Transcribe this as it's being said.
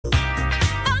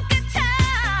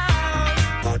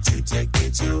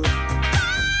to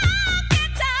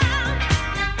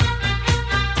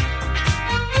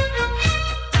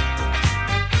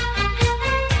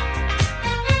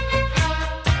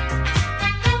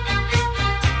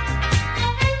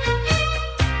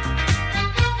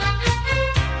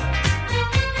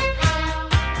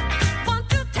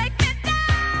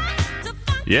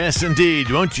Yes, indeed.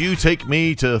 Won't you take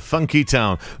me to Funky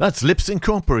Town? That's Lips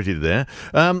Incorporated there.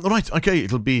 Right, okay,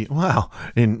 it'll be,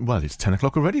 it's 10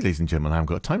 o'clock already, ladies and gentlemen. I haven't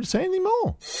got time to say anything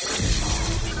more.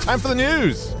 Time for the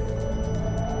news.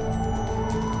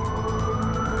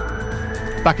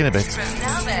 Back in a bit. From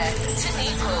Narberth to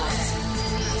Newport.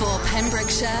 For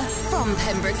Pembrokeshire, from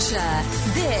Pembrokeshire,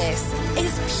 this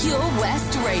is Pure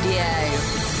West Radio.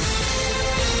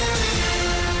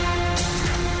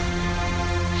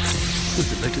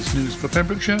 With the latest news for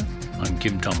Pembrokeshire, I'm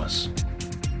Kim Thomas.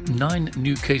 9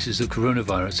 new cases of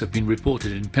coronavirus have been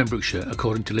reported in Pembrokeshire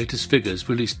according to latest figures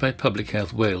released by Public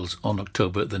Health Wales on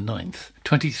October the 9th.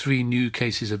 23 new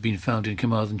cases have been found in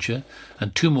Carmarthenshire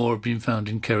and 2 more have been found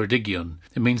in Ceredigion.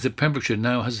 It means that Pembrokeshire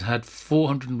now has had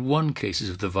 401 cases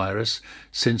of the virus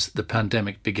since the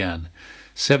pandemic began.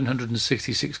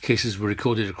 766 cases were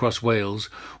recorded across Wales,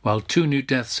 while 2 new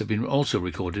deaths have been also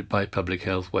recorded by Public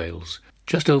Health Wales.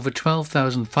 Just over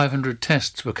 12,500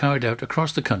 tests were carried out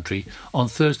across the country on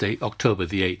Thursday, October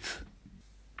the 8th.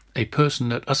 A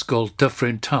person at Ysgol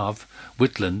Dyffryn Taf,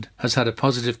 Whitland, has had a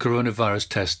positive coronavirus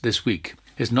test this week.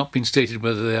 It has not been stated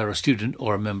whether they are a student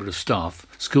or a member of staff.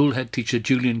 School head teacher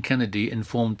Julian Kennedy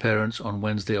informed parents on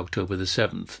Wednesday, October the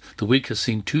 7th. The week has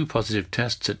seen 2 positive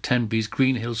tests at Tenby's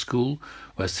Greenhill School,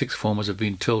 where 6th formers have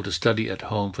been told to study at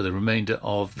home for the remainder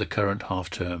of the current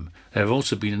half-term. There have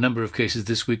also been a number of cases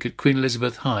this week at Queen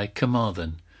Elizabeth High,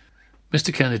 Carmarthen.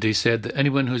 Mr Kennedy said that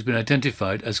anyone who has been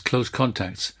identified as close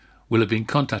contacts will have been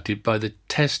contacted by the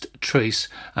Test, Trace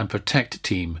and Protect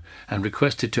team and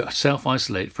requested to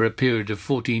self-isolate for a period of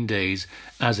 14 days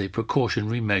as a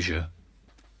precautionary measure.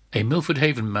 A Milford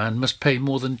Haven man must pay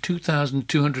more than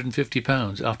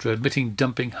 £2,250 after admitting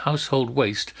dumping household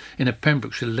waste in a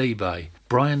Pembrokeshire lay-by.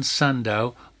 Brian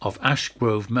Sandow of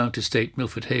Ashgrove Mount Estate,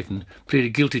 Milford Haven,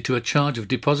 pleaded guilty to a charge of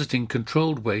depositing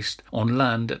controlled waste on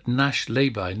land at Nash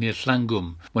Lay-by near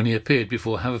Llangwm when he appeared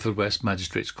before Haverfordwest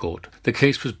Magistrates Court. The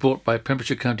case was brought by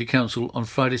Pembrokeshire County Council on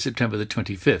Friday, September the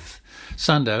 25th.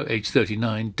 Sandow, aged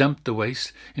 39, dumped the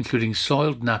waste, including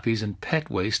soiled nappies and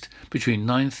pet waste, between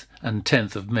 9th and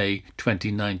 10th of May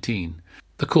 2019.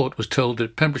 The court was told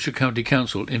that Pembrokeshire County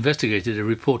Council investigated a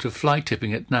report of fly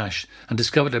tipping at Nash and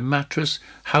discovered a mattress,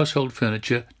 household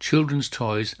furniture, children's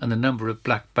toys and a number of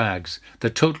black bags.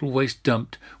 The total waste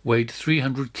dumped weighed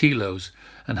 300 kilos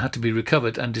and had to be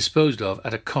recovered and disposed of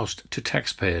at a cost to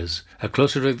taxpayers. A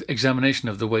closer examination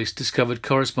of the waste discovered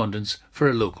correspondence for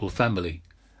a local family.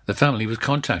 The family was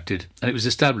contacted and it was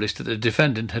established that the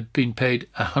defendant had been paid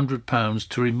 £100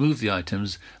 to remove the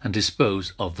items and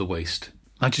dispose of the waste.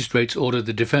 Magistrates ordered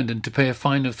the defendant to pay a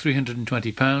fine of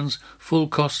 £320, full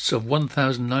costs of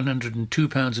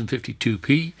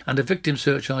 £1,902.52p and a victim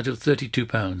surcharge of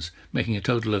 £32, making a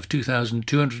total of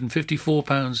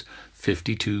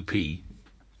 £2,254.52p.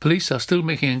 Police are still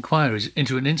making inquiries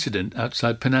into an incident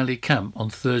outside Penally Camp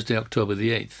on Thursday, October the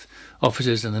 8th.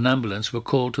 Officers and an ambulance were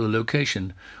called to the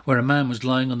location where a man was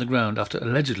lying on the ground after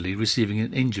allegedly receiving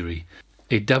an injury.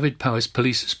 A Dyfed-Powys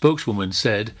police spokeswoman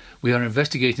said, "We are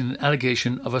investigating an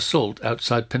allegation of assault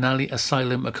outside Penally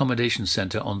Asylum Accommodation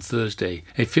Centre on Thursday.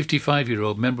 A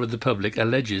 55-year-old member of the public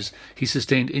alleges he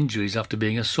sustained injuries after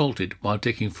being assaulted while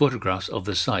taking photographs of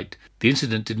the site. The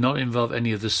incident did not involve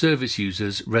any of the service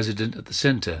users resident at the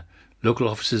centre. Local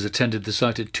officers attended the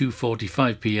site at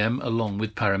 2:45 p.m. along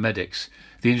with paramedics.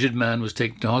 The injured man was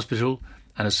taken to hospital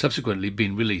and has subsequently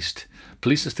been released.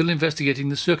 Police are still investigating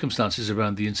the circumstances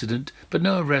around the incident, but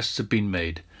no arrests have been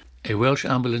made. A Welsh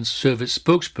Ambulance Service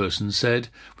spokesperson said,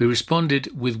 "We responded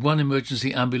with 1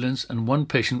 emergency ambulance and 1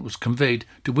 patient was conveyed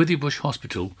to Withybush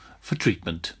Hospital for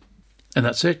treatment." And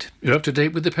that's it. You're up to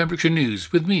date with the Pembrokeshire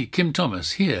News with me, Kim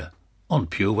Thomas, here on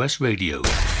Pure West Radio.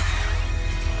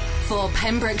 For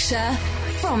Pembrokeshire,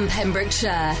 from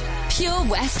Pembrokeshire, Pure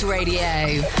West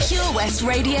Radio. Pure West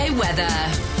Radio weather.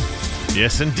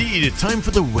 Yes, indeed. It's time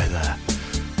for the weather.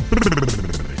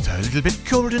 It's a little bit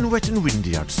cold and wet and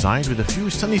windy outside with a few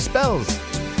sunny spells.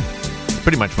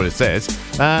 Pretty much what it says.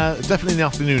 Definitely in the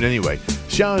afternoon anyway.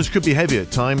 Showers could be heavy at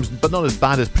times, but not as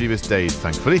bad as previous days,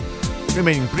 thankfully.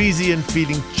 Remaining breezy and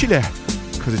feeling chilly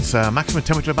because it's maximum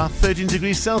temperature about 13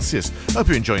 degrees Celsius. Hope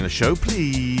you're enjoying the show.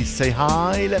 Please say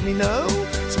hi, let me know.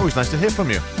 It's always nice to hear from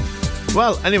you.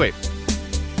 Well, anyway.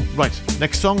 Right,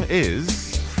 next song is...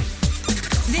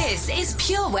 This is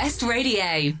Pure West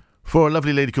Radio. for a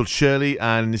lovely lady called Shirley,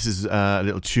 and this is a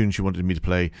little tune she wanted me to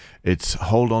play. It's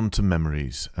Hold On to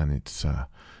Memories, and it's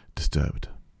Disturbed.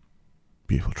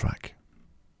 Beautiful track.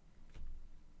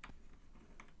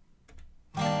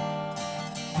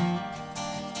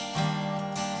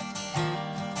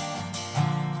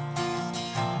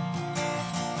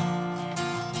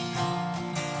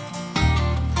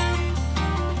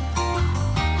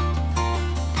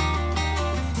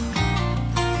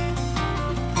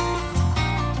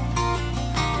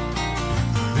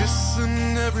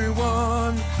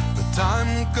 Everyone, the time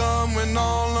will come when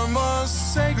all of us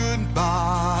say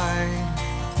goodbye.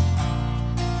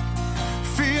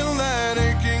 Feel that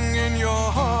aching in your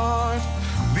heart,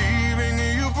 leaving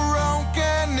you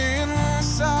broken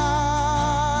inside.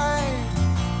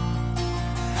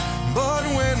 But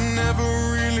we're never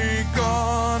really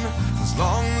gone, as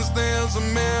long as there's a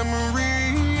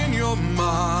memory in your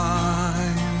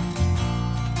mind.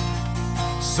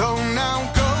 So now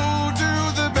go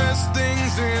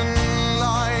things in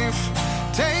life.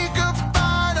 Take a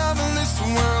bite of this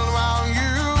world while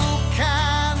you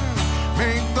can.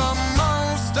 Make the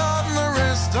most of the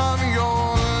rest of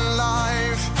your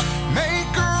life.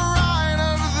 Make a ride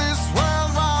of this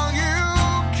world while you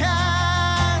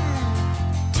can.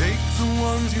 Take the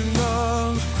ones you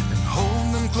love and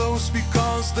hold them close,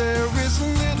 because there is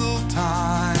little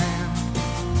time.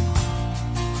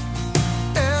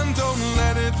 And don't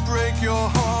let it break your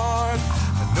heart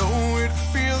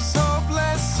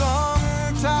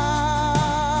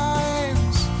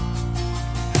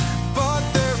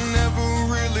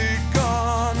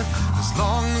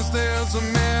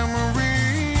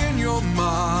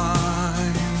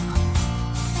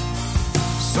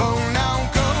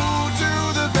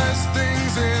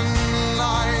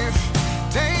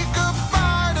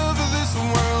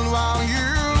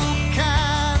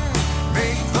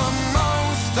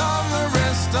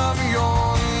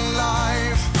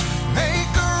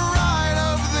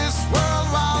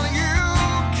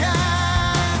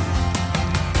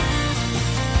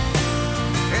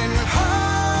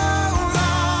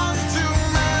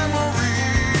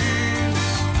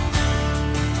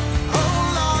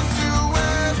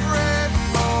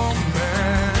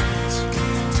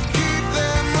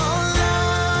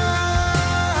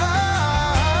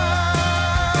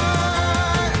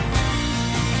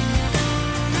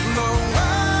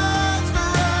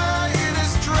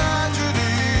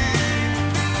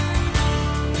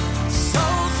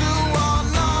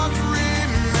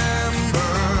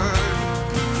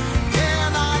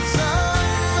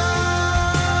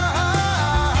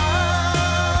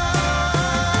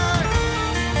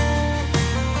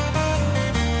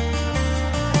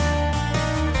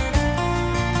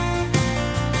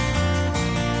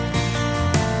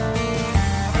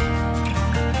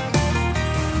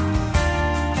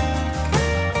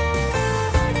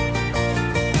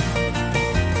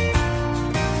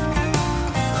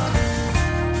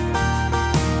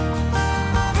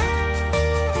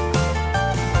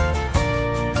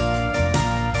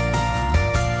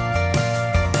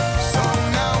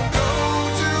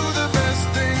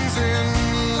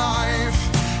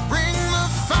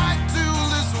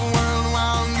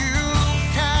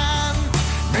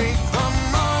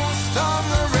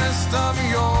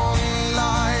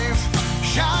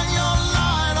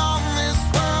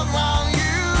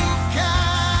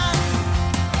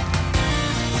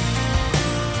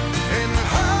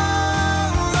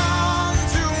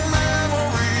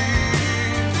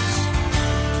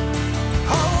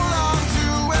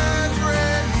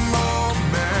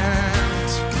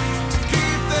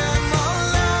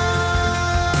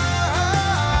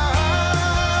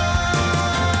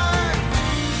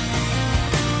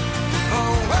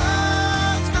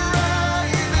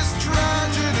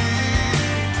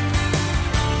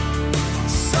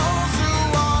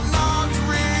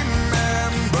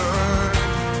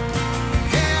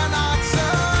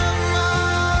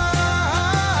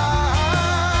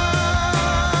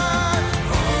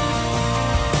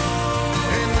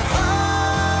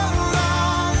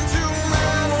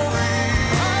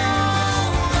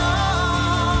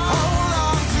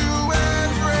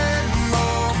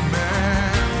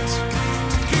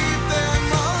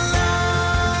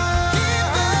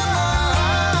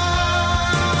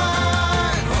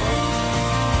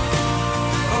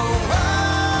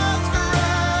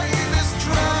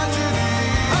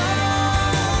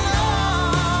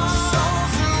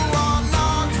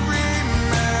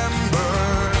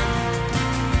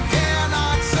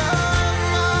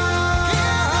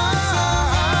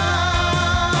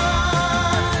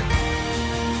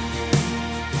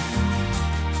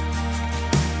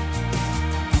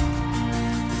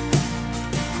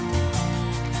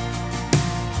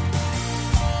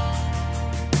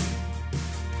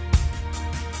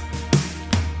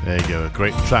go, a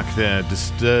great track there,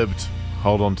 Disturbed,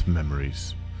 Hold On to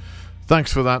Memories.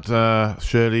 Thanks for that,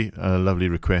 Shirley, a lovely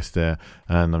request there,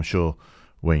 and I'm sure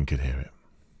Wayne could hear it.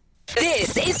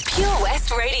 This is Pure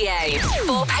West Radio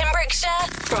for Pembrokeshire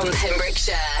from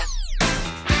Pembrokeshire.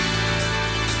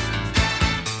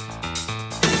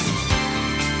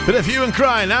 Bit of Hue and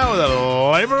Cry now with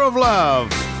a Labour of Love.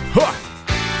 Huh.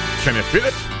 Can you feel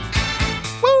it?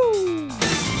 Woo!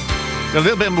 Got a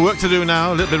little bit of work to do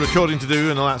now, a little bit of recording to do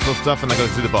and all that sort of stuff, and I got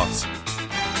to do the bots.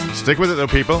 Stick with it though,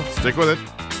 people. Stick with it.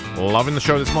 Loving the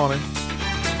show this morning.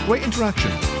 Great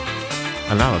interaction.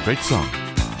 And now a great song.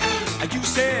 You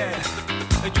said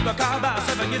that you were called about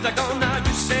 7 years ago. Now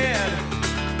you said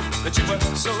that you were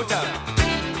so tough.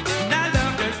 And I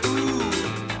loved it, ooh.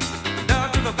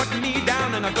 Love you for putting me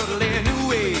down in a totally new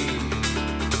way.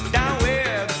 Down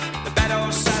with the bad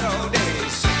old sad old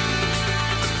days.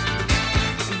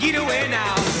 Get away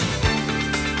now.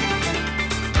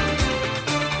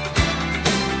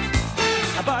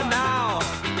 But now,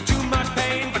 too much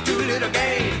pain for too little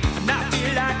gain. And I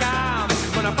feel like I'm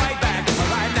gonna fight back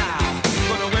right now.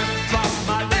 Gonna withdraw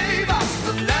my labor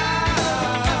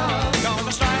love.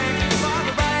 Gonna strike for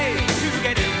the right to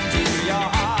get into your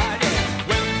heart. Yeah.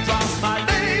 Withdraw my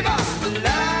labor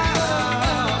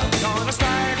love. Gonna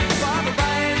strike for the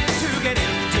right to get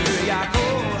into your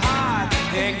cold heart.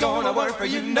 Ain't gonna work for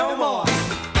you no more.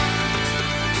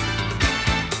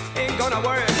 Ain't gonna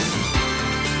work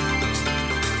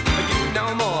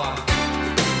no more.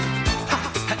 Ha,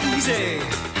 easy.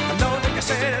 I know like I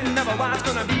said it never was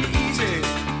gonna be easy,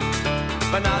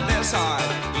 but not this hard.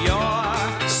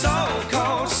 You're so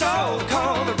cold.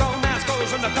 The romance goes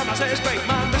when the promises break.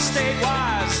 My mistake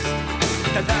was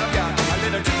to love you a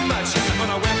little too much.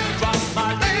 Gonna withdraw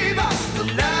my labor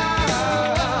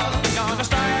love. Gonna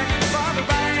strike for the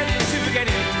right to get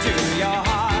into your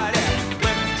heart.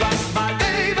 Withdraw my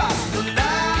labor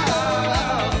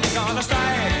love. Gonna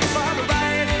strike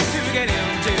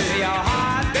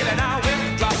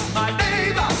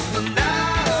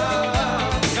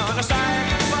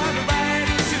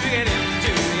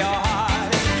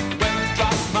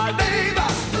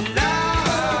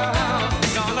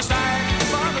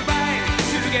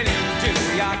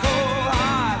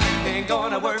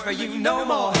for you no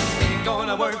more. Ain't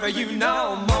gonna work for you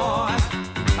no more.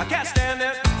 I can't stand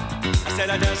it. I said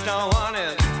I just don't want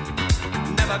it.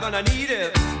 Never gonna need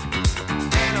it.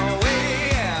 Ain't no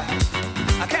way.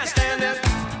 I can't stand it.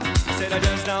 I said I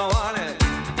just don't want it.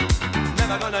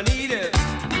 Never gonna need it.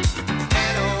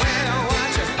 Ain't no way. I don't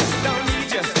want you. Don't need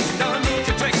you. Don't need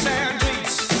your tricks and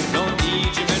treats. Don't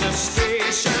need your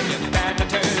administration. Your bad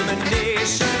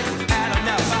determination. Had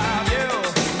enough of you.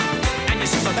 And you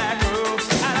see my back room.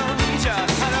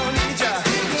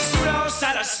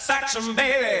 Satisfaction,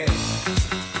 baby.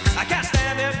 I can't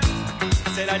stand it. I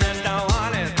said I just don't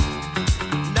want it.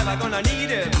 Never gonna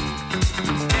need it.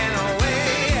 Ain't no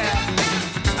way.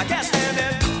 I can't stand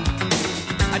it.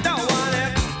 I don't want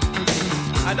it.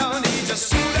 I don't need your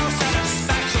pseudo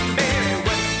satisfaction, baby.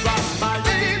 Withdraw my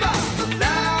labor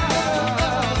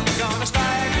love. Gonna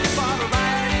strike for the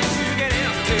right to get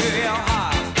into your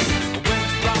heart.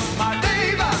 Withdraw my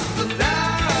labor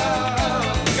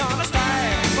love. Gonna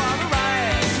strike for the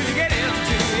right.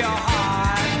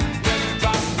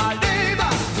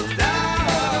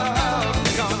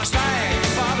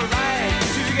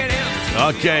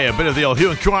 Okay, a bit of the old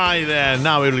Hue and Cry there.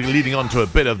 Now we're leading on to a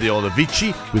bit of the old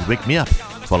Avicii with Wake Me Up,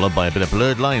 followed by a bit of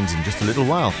Blurred Lines in just a little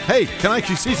while. Hey, can I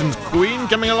actually see some Queen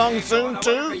coming along soon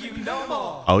too?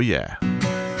 Oh yeah.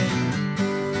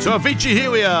 So Avicii, here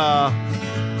we are.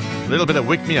 A little bit of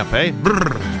Wake Me Up, eh?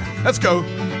 Brrr. Let's go.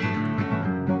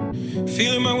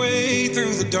 Feeling my way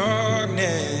through the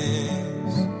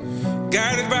darkness,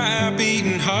 guided by a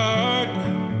beating heart.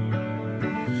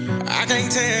 I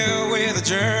can't tell where the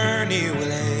journey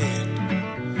will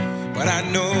end, but I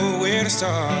know where to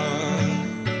start.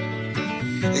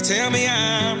 They tell me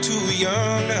I'm too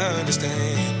young to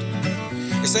understand.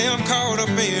 They say I'm caught up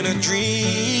in a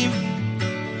dream.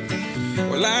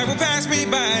 Well, life will pass me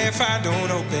by if I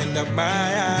don't open up my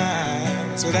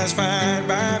eyes. So that's fine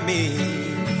by me.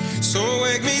 So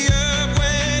wake me up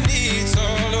when it's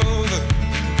all over,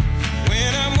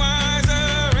 when I'm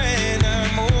wiser and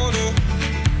I'm older.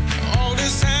 All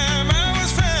this time I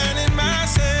was finding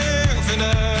myself and I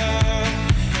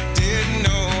didn't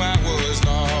know I was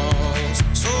lost.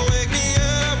 So wake me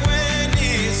up when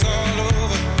it's all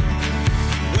over,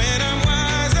 when I'm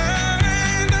wiser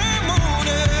and I'm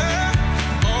older.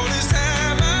 All this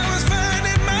time I was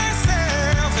finding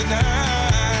myself and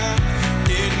I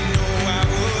didn't know I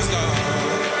was lost.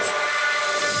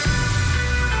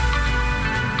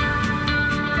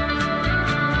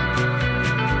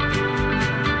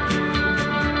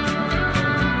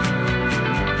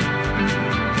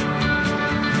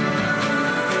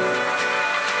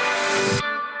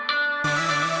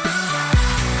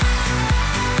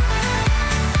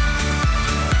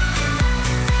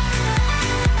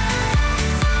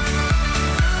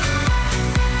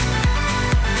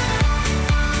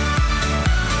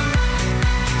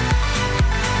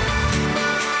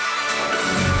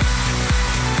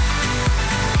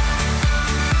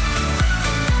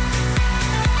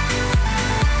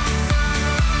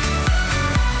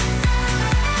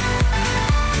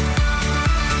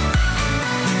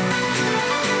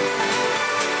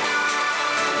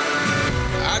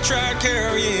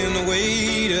 carrying the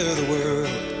weight of the world.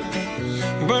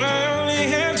 But I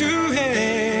only have 2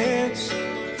 hands.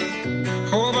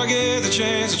 Hope I get the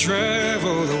chance to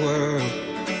travel the world,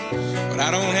 but I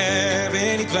don't have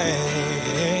any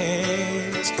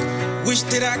plans. Wish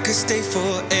that I could stay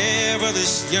forever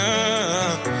this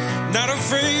young, not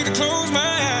afraid to close my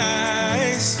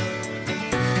eyes.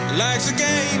 Life's a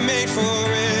game made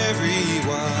for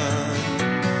everyone,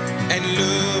 and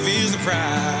love is the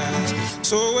prize.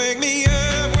 So wake me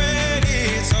up when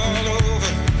it's all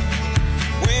over,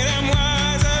 when I'm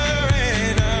wiser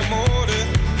and I'm older.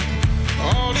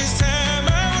 All this time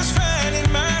I was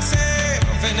finding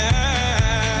myself, and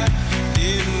I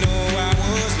didn't know I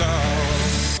was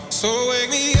lost. So wake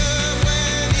me up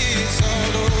when it's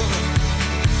all over,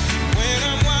 when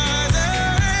I'm wiser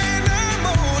and I'm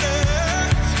older.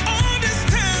 All this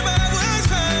time I was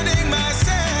finding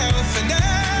myself, and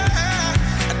I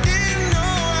didn't know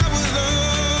I was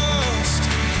lost.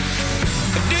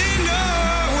 I didn't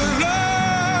know I was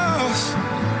lost.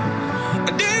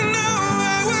 I didn't know I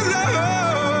was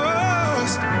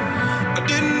lost. I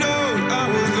didn't know I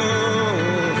was lost.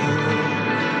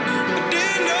 I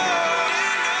didn't know.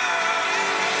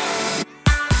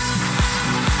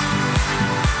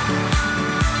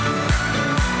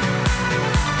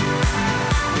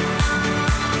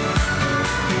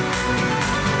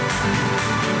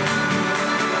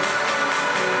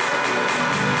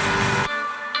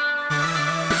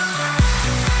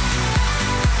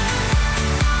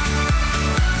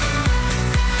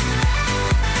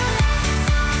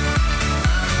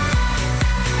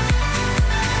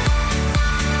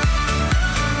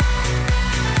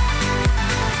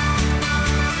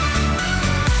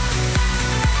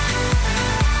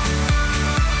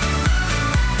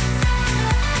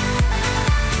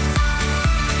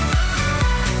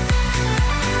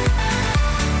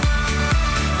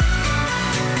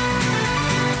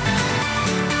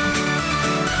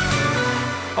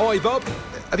 Oi, Bob.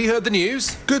 Have you heard the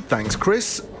news? Good, thanks,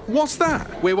 Chris. What's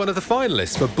that? We're one of the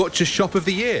finalists for Butcher's Shop of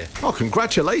the Year. Oh,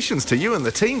 congratulations to you and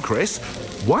the team, Chris.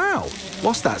 Wow,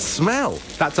 what's that smell?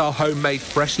 That's our homemade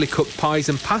freshly cooked pies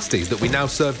and pasties that we now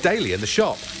serve daily in the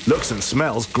shop. Looks and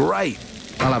smells great.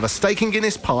 I'll have a steak and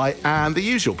Guinness pie and the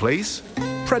usual, please.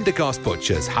 Prendergast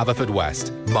Butchers,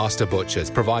 Haverfordwest. Master Butchers,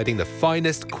 providing the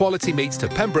finest quality meats to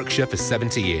Pembrokeshire for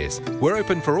 70 years. We're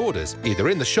open for orders, either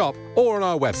in the shop or on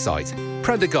our website,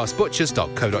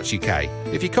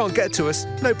 prendergastbutchers.co.uk. If you can't get to us,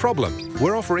 no problem.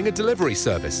 We're offering a delivery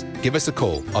service. Give us a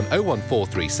call on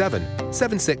 01437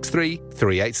 763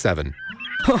 387.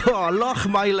 Oh,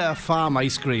 Lochmeyler Farm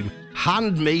Ice Cream.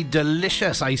 Handmade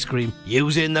delicious ice cream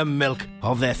using the milk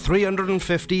of their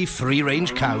 350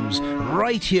 free-range cows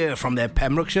right here from their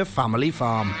Pembrokeshire family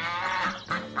farm.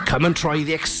 Come and try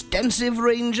the extensive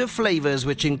range of flavours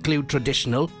which include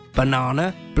traditional,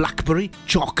 banana, blackberry,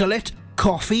 chocolate,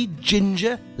 coffee,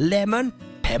 ginger, lemon,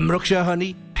 Pembrokeshire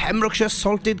honey, Pembrokeshire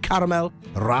salted caramel,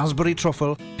 raspberry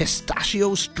truffle,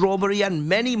 pistachio, strawberry and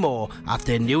many more at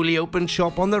their newly opened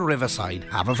shop on the Riverside,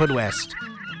 Haverfordwest.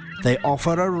 They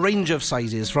offer a range of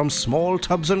sizes from small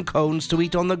tubs and cones to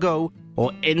eat on the go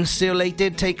or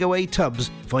insulated takeaway tubs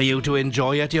for you to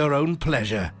enjoy at your own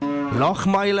pleasure.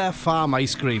 Lochmeyler Farm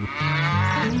Ice Cream.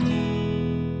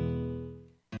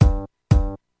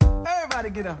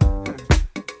 Everybody get up.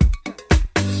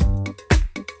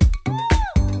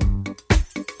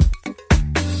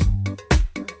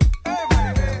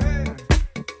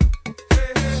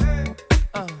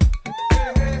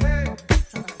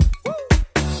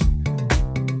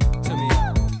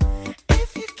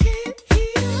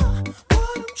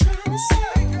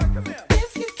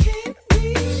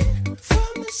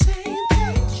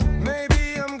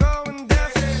 Maybe I'm going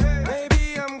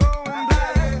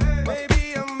blind.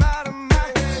 Maybe I'm out of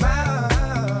my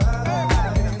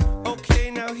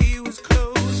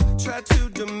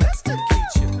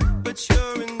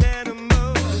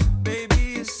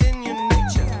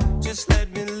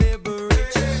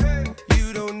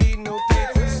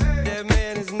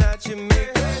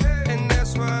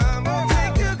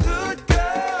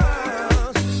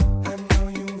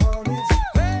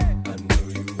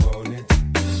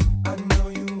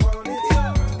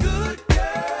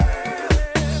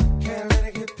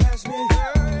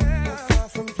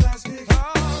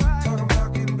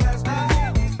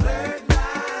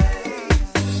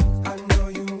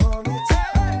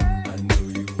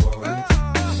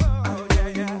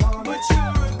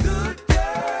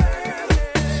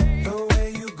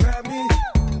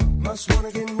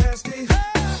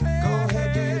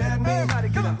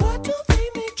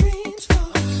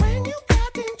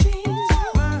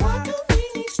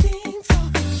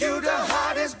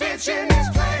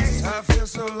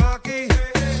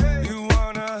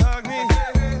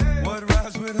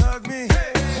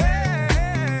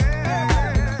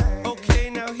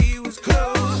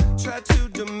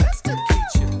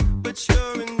domesticate you, but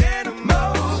you're an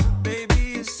animal.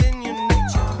 Baby, it's in your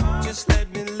nature. Just let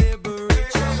me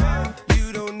liberate you.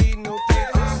 You don't need no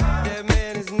papers. That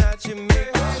man is not your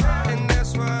maker, and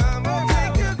that's why I'm gonna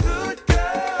take a good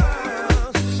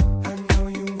girl. I know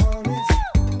you want it.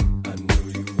 I know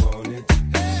you want it.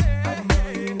 I know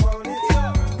you want it.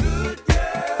 Good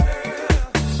girl.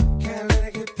 Can't let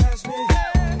it get past me.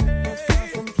 No far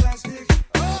from plastic.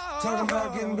 Talking about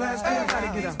getting blasted. Everybody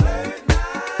get up.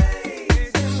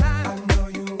 I know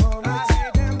you want it. I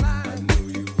know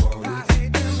you want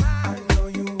it. I know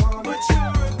you want it. But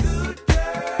you're a good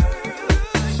girl.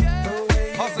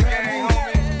 Hustle gang,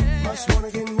 homie. Must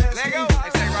wanna get nasty. Let go.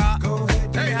 Hey, say Rob. Go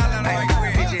ahead. Let me holler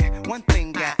at you. One thing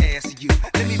I ask you,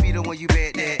 let me be the one you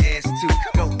bet that ass to.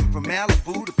 Go from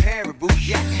Malibu to Paribu.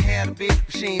 Yeah, I can have a big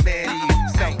machine bad to you.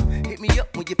 So hit me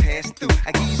up when you pass through.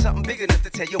 I give you something big enough to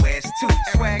tell your ass to.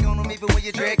 Swag on them even when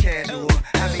you drag casual.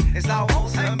 I mean, it's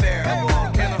almost unbearable.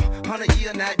 In 100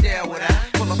 years, not there would I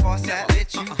pull up on side,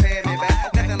 let you pay me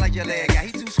back. Nothing like your leg guy,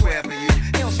 he too square for you.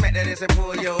 He don't smack that ass and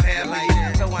pull your hair like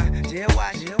that. So I jail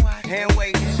watch, hand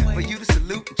wait for you to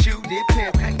salute and chew did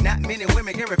pimp. Not many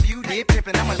women can refuse did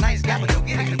pimpin'. I'm a nice guy, but don't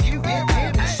get it confused. Did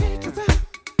pimp. Shake it up.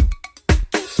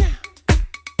 Get down.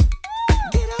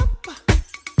 Get up.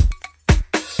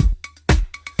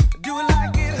 Do it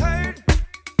like it hurt.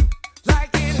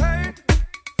 Like it hurt.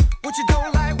 What you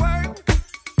don't like work.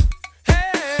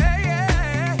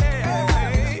 Hey.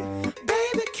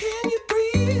 Baby, can you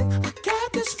breathe? I got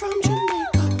this from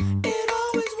Jamaica. It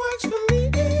always works for me.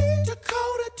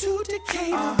 Dakota to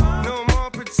Decatur. No more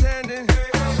pretending.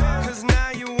 Cause now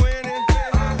you're winning.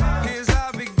 Here's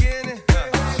our beginning.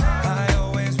 I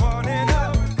always wanted a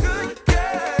good girl.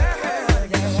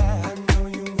 I know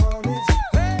you want it.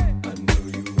 I know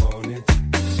you want it.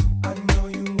 I know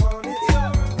you want it.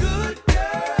 Good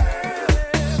girl.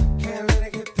 Can't let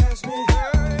it get past me.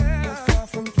 No far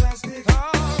from plastic.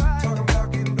 Talking about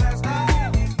getting blasted.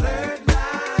 Blurred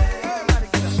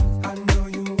lines. I know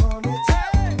you want it.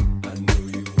 I know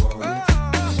you want it.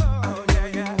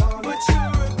 But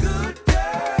you're a good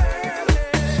girl.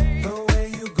 The way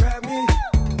you grab me,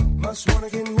 must wanna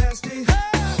get nasty. Go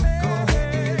ahead,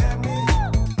 get at me.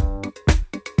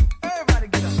 Everybody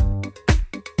get up.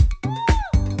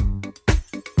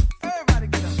 Everybody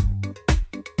get up.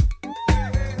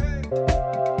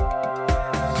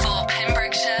 For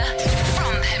Pembrokeshire,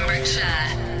 from Pembrokeshire,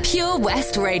 Pure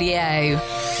West Radio.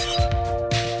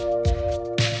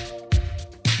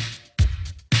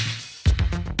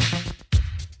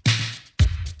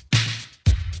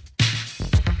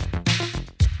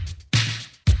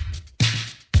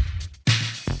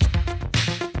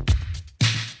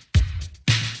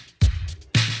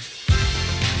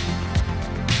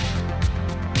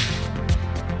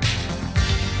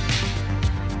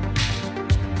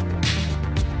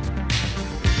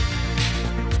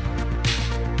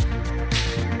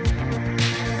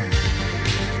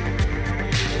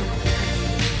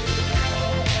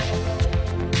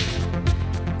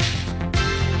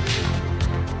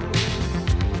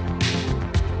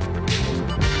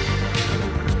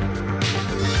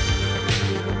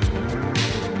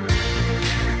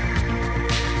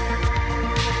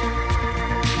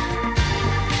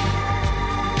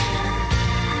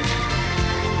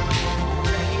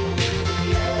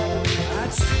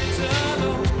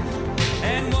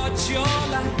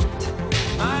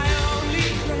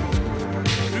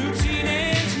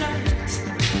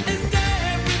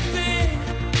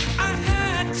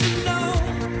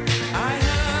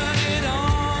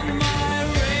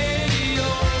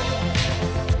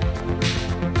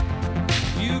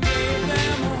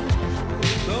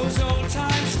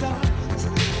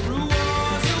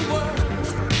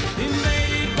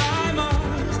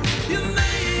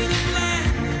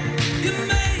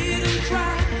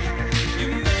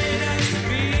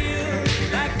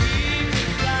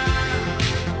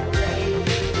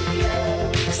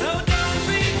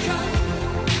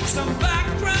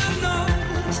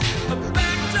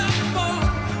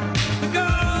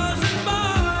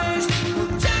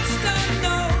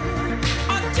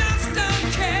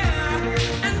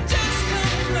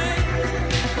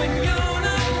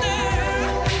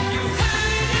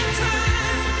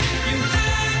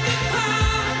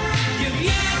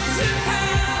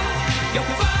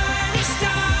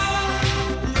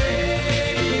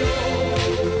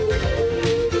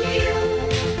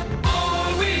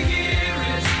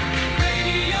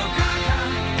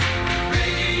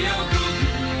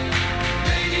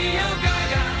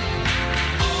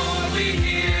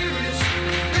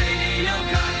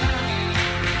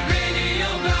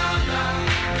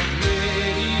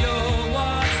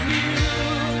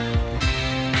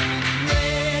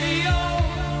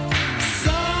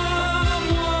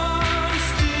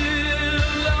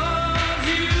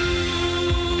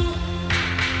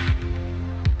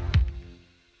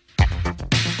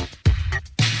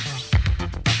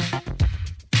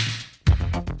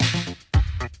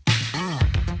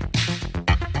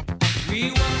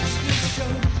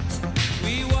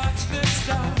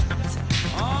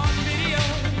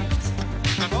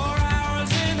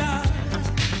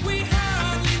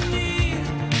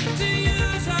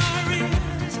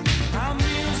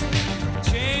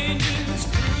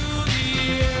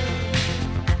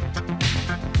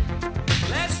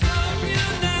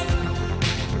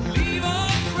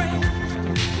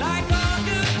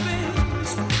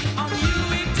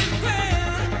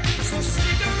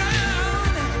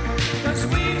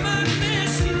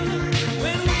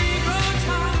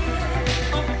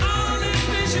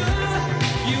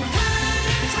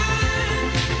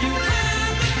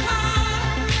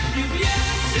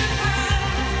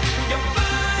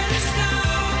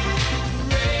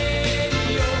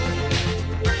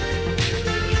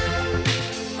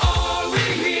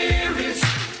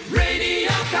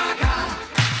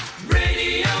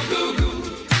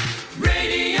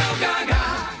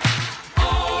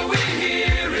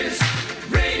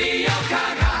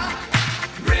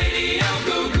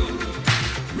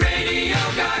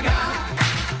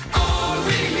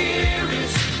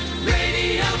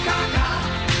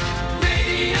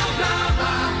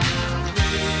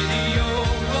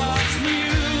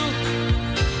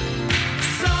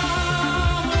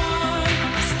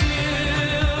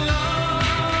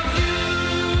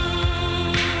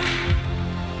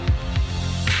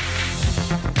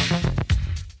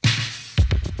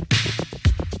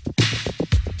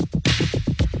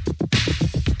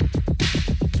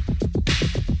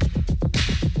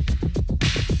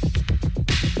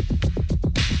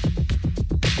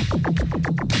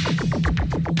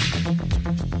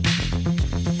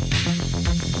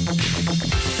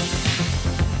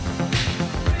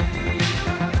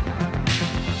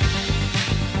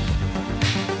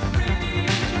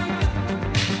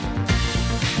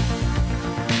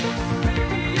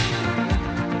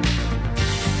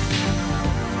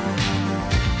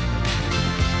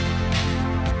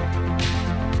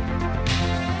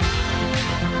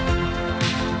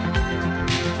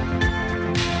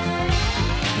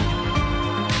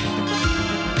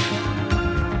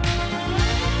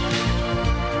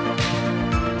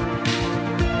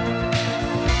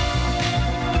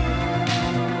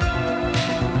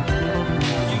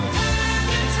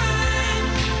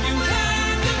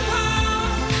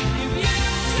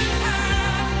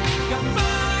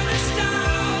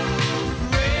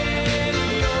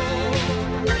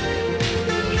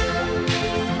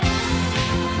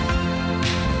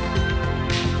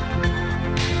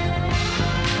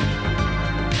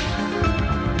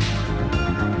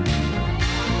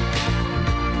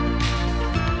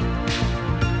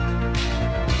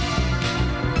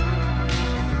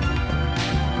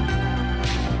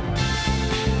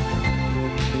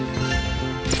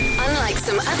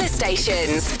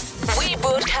 stations. We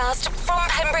broadcast from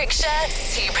Pembrokeshire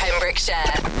to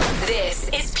Pembrokeshire. This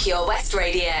is Pure West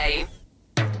Radio.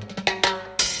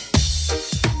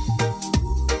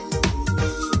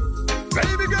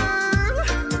 Baby girl,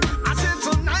 I said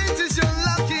tonight is your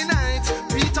lucky night.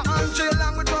 Peter Andre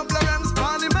along with Bubba Rams,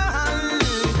 Bonnie Mike.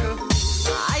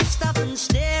 I stop and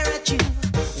stare at you,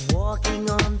 walking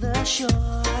on the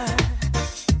shore.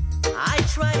 I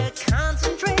try to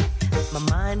concentrate, my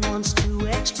mind wants to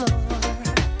explore.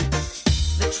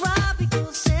 The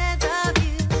tropical scent of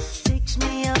you takes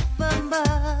me up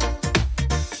above.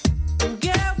 And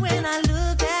girl, when I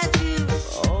look at you,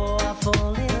 oh, I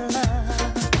fall in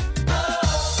love.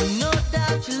 No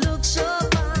doubt you look so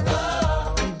fine.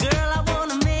 Girl, I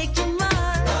wanna make you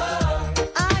mine.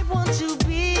 I want to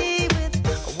be with a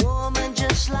woman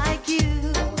just like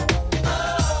you.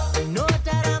 No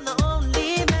doubt I'm the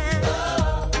only man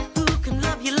who can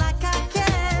love you like I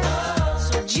can.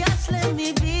 So just let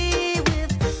me be with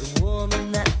the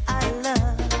woman that I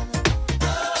love.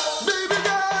 Baby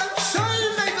girl,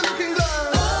 shine like a looking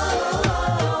glass.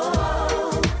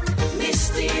 Oh,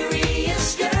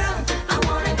 mysterious girl, I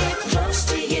wanna get close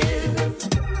to you.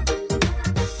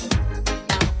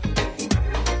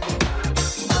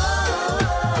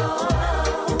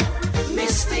 Oh,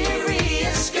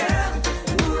 mysterious girl,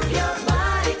 move your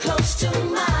body close to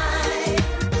mine.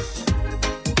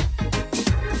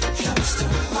 Close to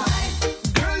mine.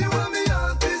 Girl, you are me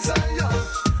heart desire.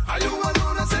 Are you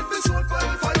alone? I set me soul for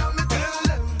fire. Me tell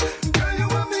them. Girl, you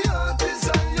are me heart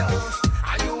desire.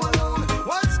 Are you alone?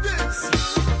 What's this?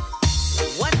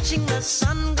 Watching the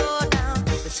sun go down,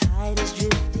 the tide is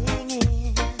drifting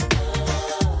in.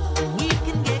 We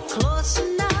can get closer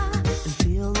now and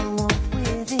feel the warmth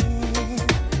within.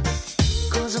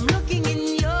 'Cause I'm looking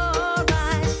in your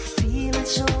eyes, feeling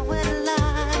so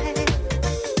alive.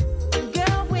 And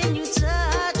girl, when you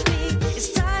touch me, it's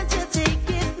time to take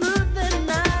it through the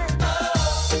night.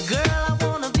 Girl, I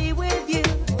wanna be with you.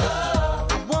 I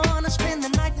wanna spend the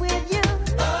night with you.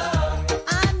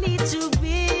 I need to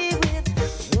be with the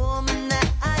woman that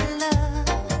I love.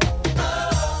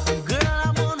 Girl, I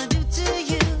wanna do to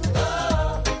you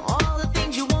all the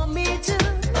things you want me to.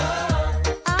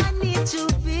 I need to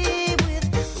be with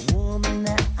the woman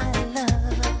that I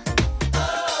love.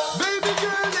 Baby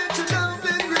girl, let your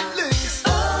loving release. Oh,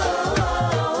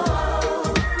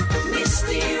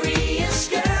 mysterious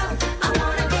girl, I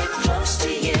wanna get close to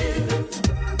you.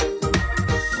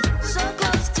 So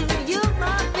close to you,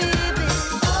 my baby.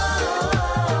 Oh,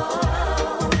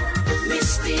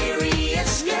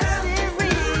 mysterious girl, move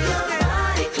your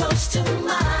body close to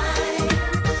mine.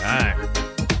 Aye.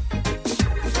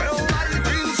 Well, I've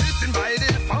been sitting by the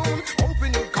phone,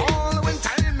 hoping you call. When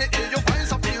time me hear your voice,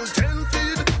 I feel 10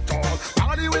 feet tall.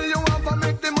 Body where you have, I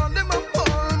make them on them a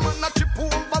fall. Man, I chip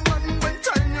over man when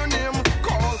time your name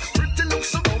call. Pretty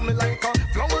looks around me like a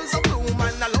flowers of bloom.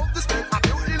 And I love the smell of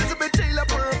your Elizabeth Taylor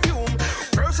perfume.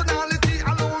 Personality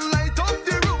alone light up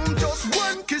the room. Just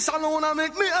one kiss alone, I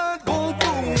make me heart go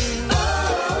boom.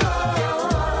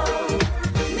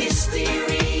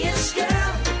 Mysterious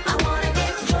girl, I wanna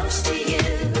get close to you.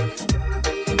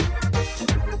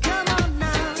 Come on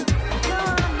now,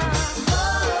 come on now.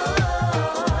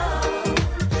 Oh,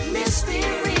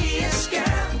 mysterious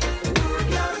girl, move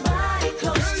your body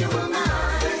close to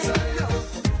mine.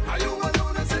 Are you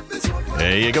alone? I said this one for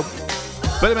There you go.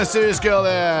 Bit of a serious girl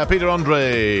there, Peter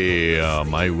Andre. Oh,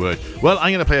 my word. Well,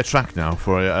 I'm going to play a track now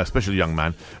for a special young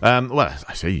man. Well,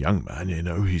 I say young man, you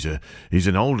know, he's an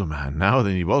older man now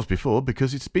than he was before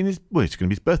because it's going to be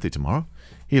his birthday tomorrow.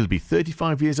 He'll be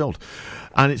 35 years old.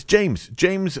 And it's James.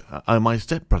 James, my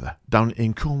stepbrother, down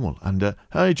in Cornwall. And,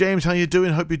 hey, James, how you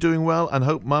doing? Hope you're doing well. And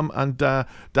hope Mum and Dad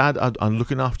are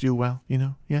looking after you well, you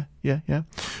know? Yeah. I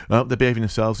hope they're behaving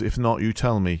themselves. If not, you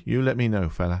tell me. You let me know,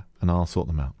 fella, and I'll sort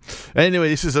them out. Anyway,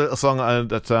 this is a song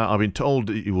that I've been told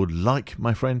that you would like,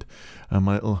 my friend.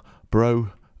 My little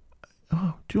bro.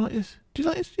 Oh, do you like this? Do you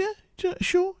like this? Yeah?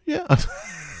 Sure? Yeah.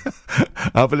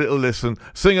 Have a little listen.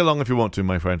 Sing along if you want to,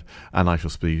 my friend. And I shall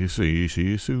see you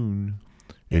soon.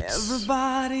 It's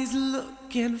Everybody's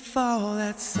looking for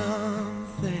that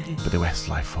something. for the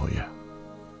Westlife for you.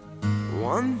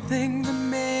 One thing that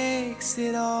makes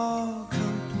it all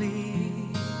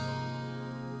complete.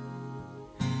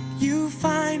 You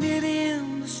find it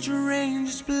in the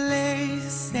strangest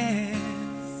places.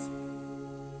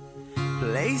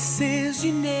 Places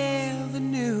you never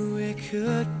knew it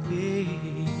could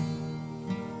be.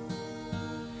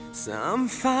 Some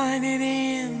find it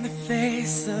in the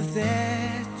face of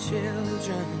their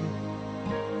children.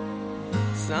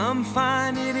 Some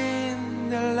find it in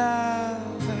the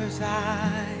lover's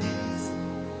eyes.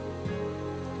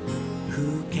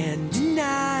 Who can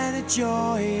deny the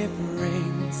joy it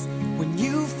brings when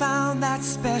you found that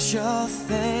special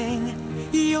thing?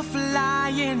 You're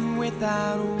flying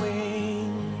without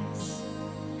wings.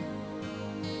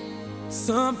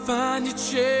 Some find you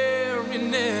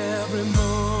cheering every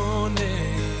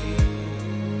morning,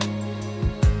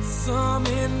 some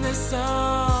in the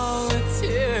solitary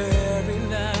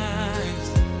night.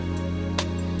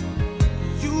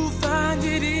 You find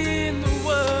it in the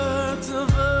words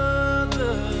of others.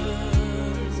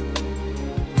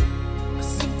 A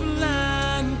simple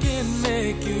line can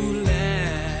make you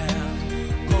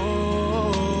laugh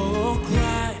or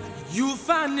cry. You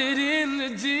find it in the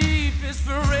deepest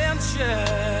friendships,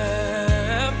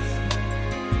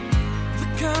 the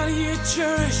kind you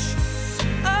cherish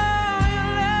all your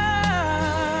life.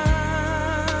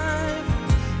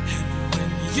 And when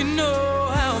you know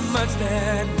how much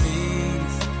that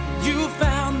means, you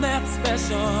found that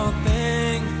special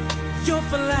thing. You're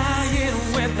flying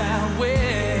without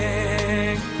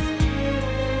wings.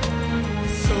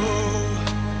 So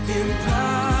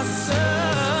impossible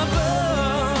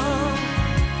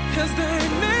as they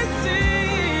may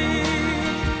seem,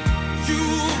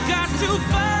 you've got to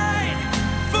fight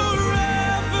for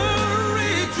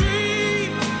every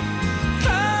dream.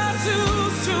 'Cause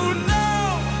who's to know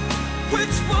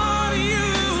which one you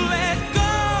let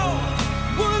go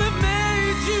would have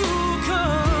made you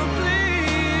complete?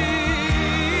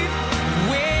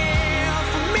 Well,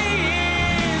 for me,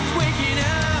 it's waking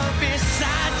up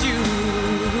beside you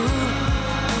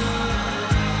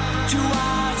to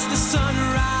watch the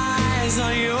sunrise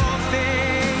on your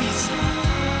face,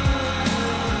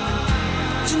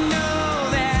 to know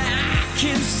that I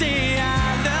can say I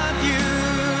love you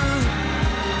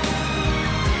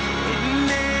in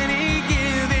any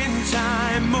given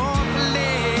time or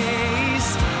place.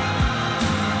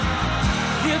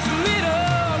 It's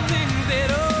little things that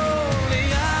only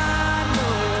I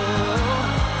know.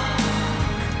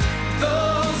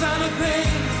 Those are the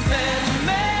things that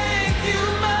make you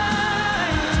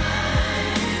mine.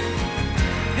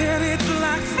 And it's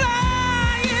like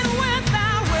flying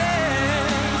without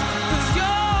wings, 'cause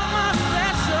you're my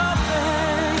special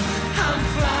thing. I'm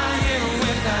flying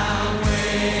without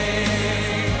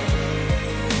wings.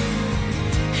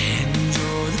 And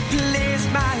you're the place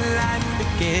my life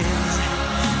begins,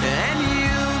 and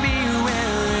you'll be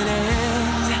where it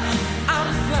ends. I'm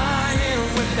flying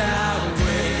without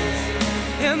wings,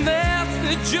 and that's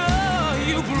the joy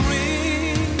you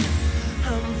bring.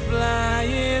 I'm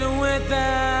flying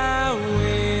without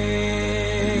wings.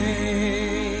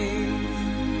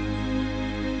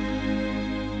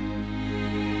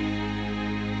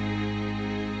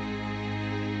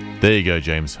 There you go,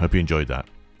 James. Hope you enjoyed that.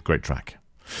 Great track.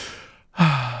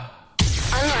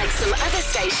 Unlike some other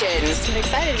stations, I'm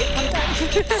excited to get pumped up.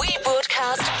 We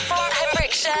broadcast from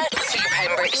Pembrokeshire to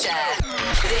Pembrokeshire.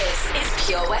 This is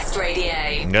Pure West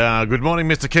Radio. Good morning,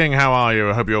 Mr. King. How are you?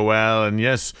 I hope you're well. And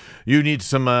yes, you need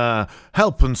some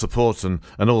help and support and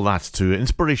all that to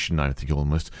inspiration, I think,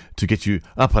 almost, to get you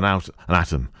up and out and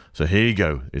at 'em. So here you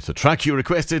go. It's a track you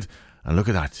requested, and look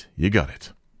at that. You got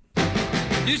it.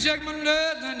 You shake my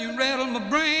nerves and you rattle my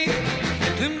brain.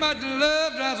 Too much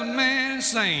love drives a man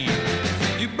insane.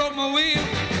 You broke my will,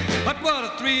 but what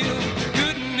a thrill.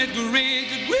 Couldn't it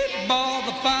rage a great ball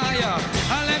of fire?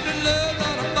 I left in love,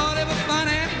 thought I thought it was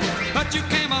funny, but you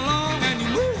came along and you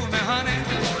moved me, honey.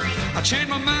 I changed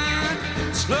my mind,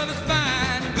 this love is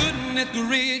fine. Couldn't it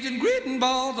rage and great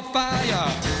balls of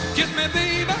fire? Kiss me,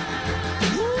 baby.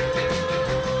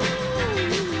 Ooh,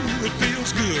 it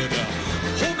feels good.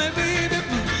 Hold me, baby.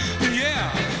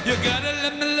 Yeah, you gotta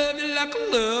let me love you like a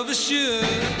lover should.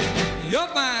 You're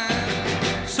fine,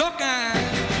 so kind.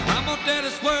 I'm gonna tell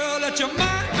this world that you're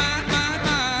mine, mine, mine,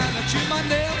 mine. I chew my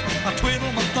nails, I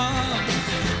twiddle my thumb.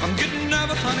 I'm getting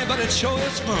nervous, honey, but it sure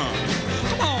is fun.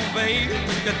 Come on, baby,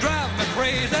 you drive me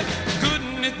crazy.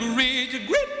 Couldn't it reach your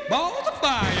great balls of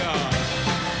fire?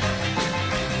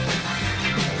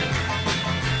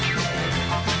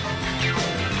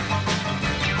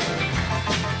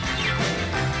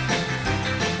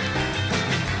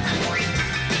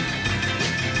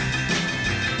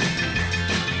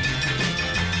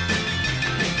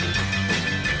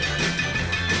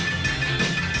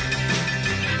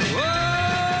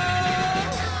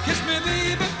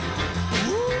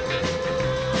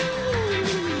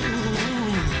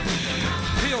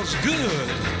 Good,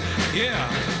 yeah.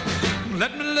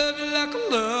 Let me love you like a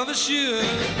lover should.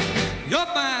 You're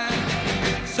fine,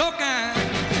 so kind.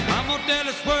 I'm gonna tell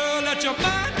this world that you're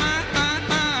mine, mine, mine,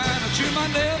 mine. I chew my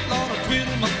nails, Lord, I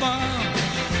twiddle my thumb.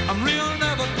 I'm real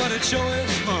nervous, but it sure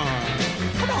is fun.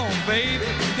 Come on, baby,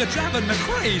 you you're driving me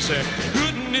crazy.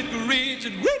 Couldn't it reach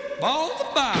and great balls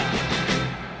of fire?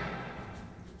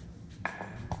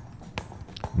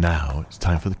 Now it's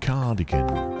time for the Cardigan.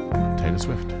 Taylor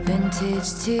Swift.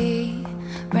 Vintage tea,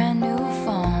 brand new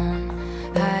phone,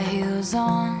 high heels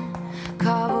on,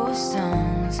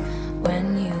 cobblestones.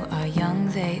 When you are young,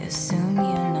 they assume you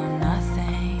know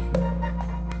nothing.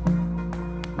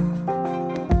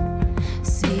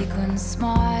 Sequin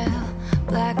smile,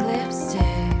 black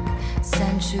lipstick,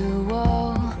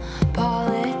 sensual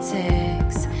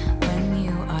politics. When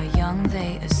you are young,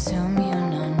 they assume you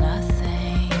know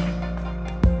nothing.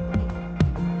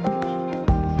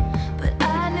 But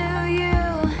I knew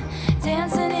you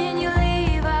dancing in your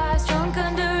Levi's, drunk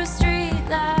under a street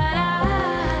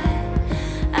light.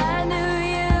 I knew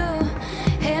you,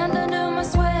 hand under my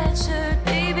sweatshirt,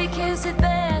 baby, kiss it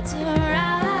better.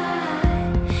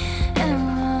 And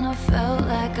when I felt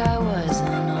like I was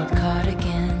an old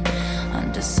cardigan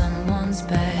under someone's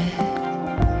bed,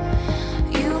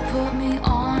 you put me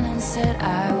on and said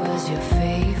I was your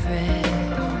favorite.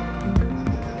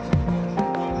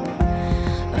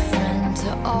 A friend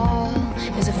to all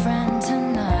is a friend to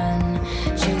none.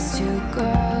 Chase two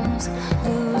girls,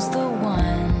 lose the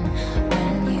one.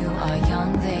 When you are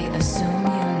young, they assume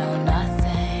you know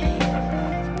nothing.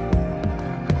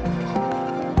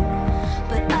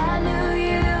 But I knew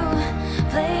you,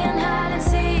 playing hide and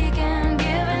seek and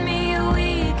giving me your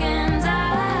weekends. I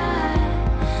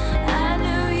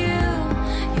knew you,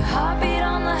 your heartbeat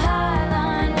on the high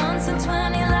line, once in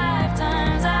 20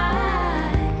 lifetimes.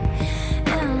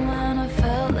 And when I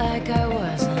felt like I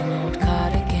was an old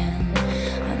cardigan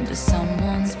under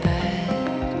someone's bed,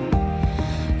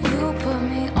 you put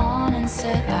me on and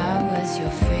said I was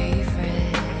your favorite.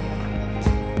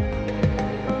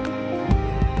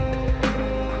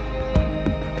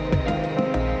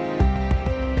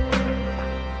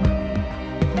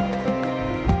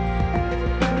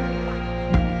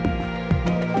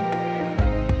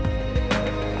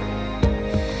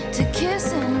 To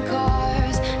kiss in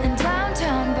cars and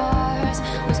downtown bars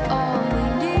was all we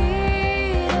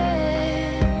needed.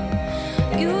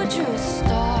 You drew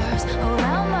stars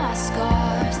around my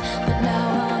scars, but now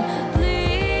I'm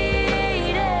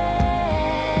bleeding.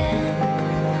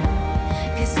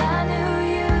 'Cause I knew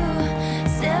you,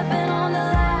 stepping on the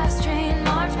last train,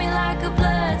 marked me like a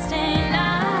bloodstain.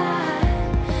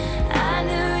 I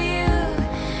knew you,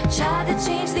 tried to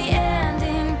change the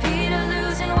ending, Peter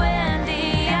losing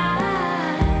Wendy.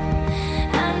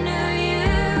 I knew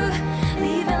you,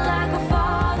 leaving like a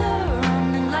father,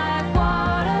 running like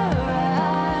water.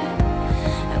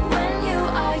 When you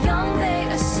are young, they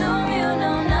assume you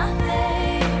know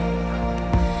nothing.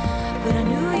 But I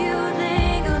knew you'd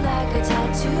linger like a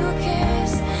tattoo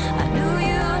kiss. I knew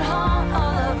you'd haunt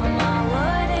all over my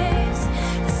what ifs.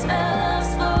 The smell of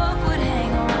smoke would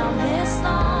hang around this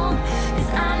long.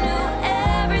 'Cause I knew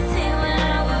everything when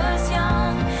I was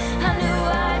young. I knew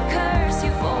I'd curse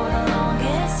you for the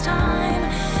longest time,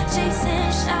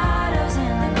 chasing shadows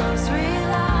in the grocery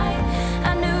line.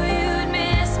 I knew you'd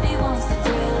miss me once the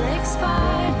thrill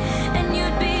expired, and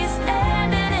you'd be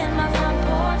standing in my front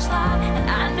porch light. And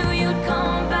I knew you'd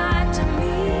come back to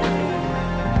me.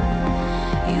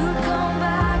 You'd come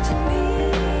back to me.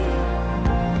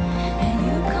 And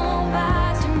you'd come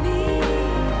back to me.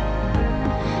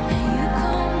 And you'd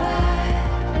come back.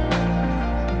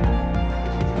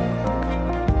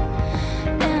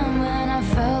 And when I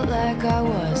felt like I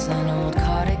was an old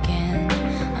cardigan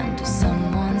under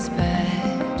someone's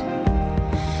bed,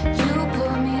 you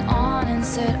put me on and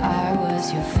said I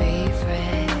was your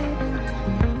favorite.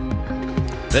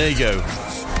 There you go.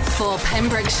 For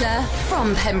Pembrokeshire,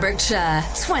 from Pembrokeshire,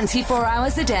 24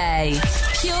 hours a day.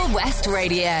 Pure West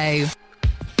Radio.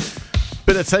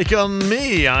 Bit of Take On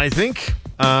Me, I think.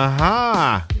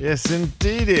 Aha! Yes,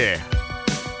 indeedy.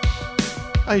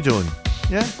 How you doing?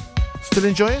 Yeah? Still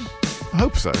enjoying? I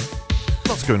hope so.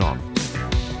 What's going on?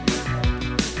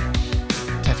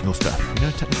 Technical stuff. You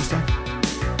know technical stuff?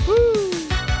 Woo!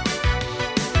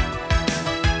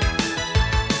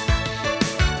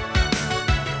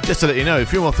 Just to let you know, a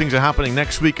few more things are happening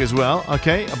next week as well,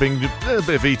 okay? I'll bring a little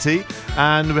bit of ET,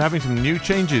 and we're having some new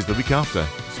changes the week after.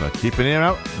 So keep an ear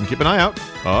out and keep an eye out.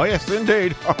 Oh, yes,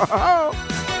 indeed.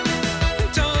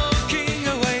 Talking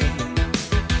away,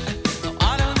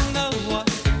 I don't know what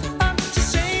to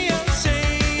say. I'll say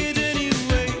it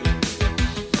anyway.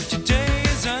 Today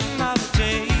is another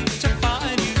day to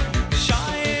find you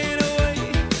shying away.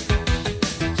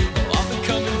 I've been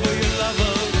coming for your love,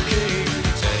 okay?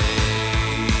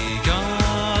 Take on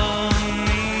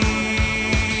me,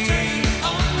 take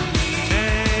on me,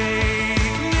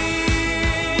 take me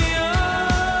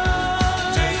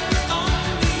on.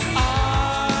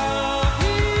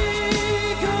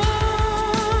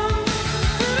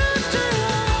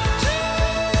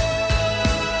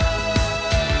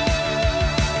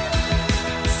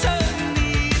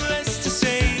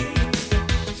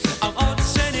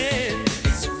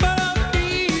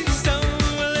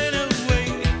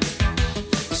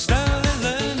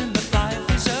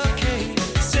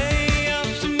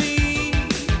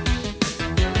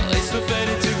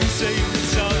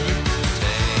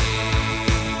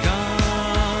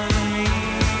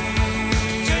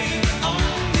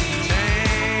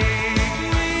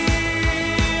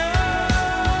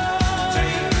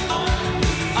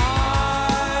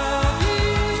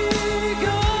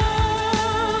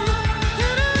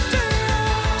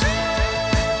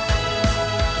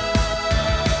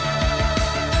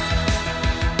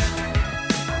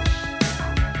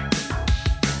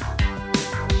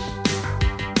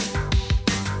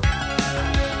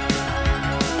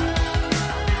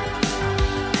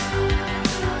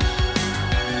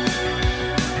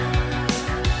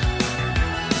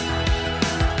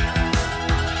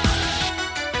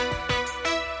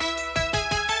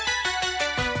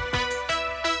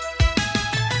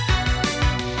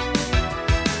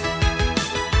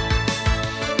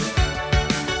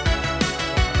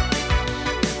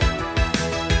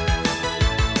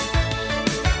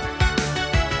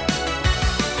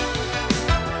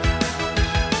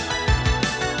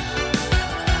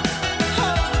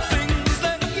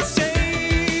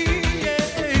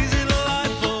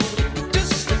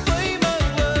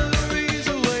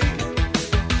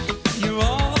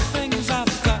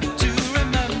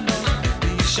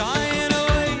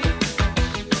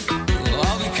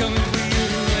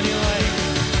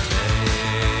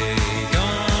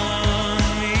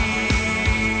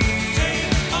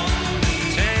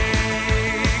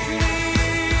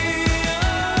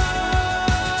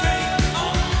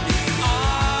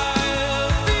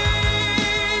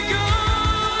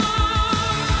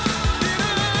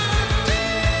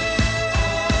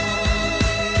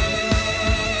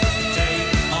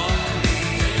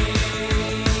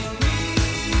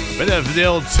 Spider for the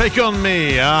old Take On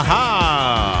Me.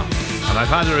 Aha! And I've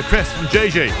had a request from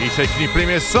JJ. He said, can you play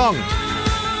me a song?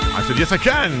 I said, yes, I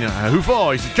can. Who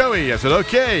for? He said, Joey. I said,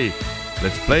 okay.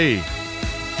 Let's play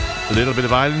a little bit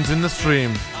of Islands in the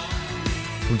Stream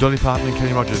from Dolly Parton and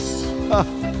Kenny Rogers.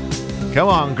 Come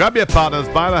on, grab your partners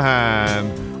by the hand.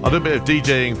 I'll do a bit of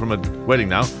DJing from a wedding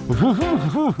now.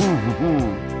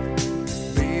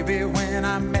 Baby, when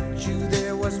I met you,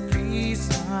 there was peace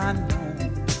unknown.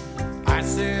 I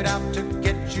set out to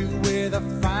get you with a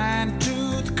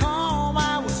fine-tooth comb.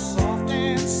 I was soft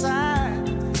inside.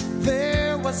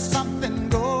 There was something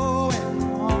going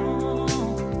on.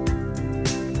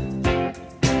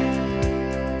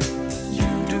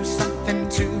 You do something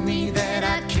to me that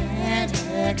I can't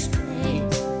explain.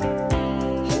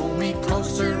 Hold me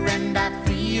closer and I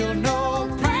feel no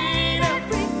pain.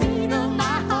 Every beat of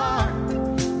my heart,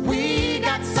 we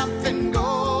got something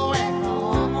going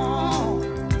on.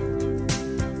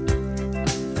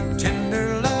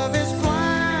 Tender love is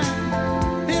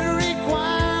blind, it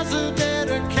requires a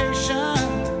dedication.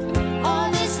 All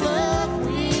this love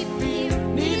we feel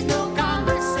needs no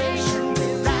conversation.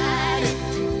 We ride it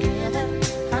together,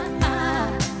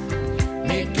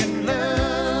 making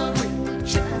love with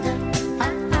each other.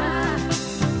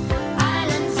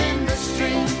 Islands in the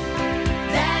stream,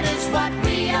 that is what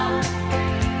we are.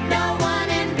 No one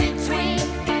in between.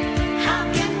 How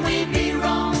can we be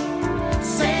wrong?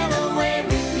 Sail away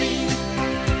with me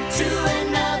to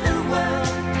another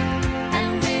world, and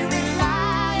we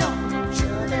rely on each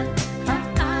other.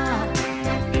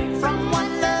 From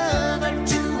one lover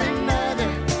to another.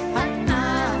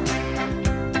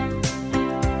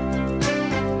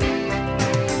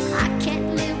 I can't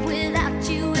live without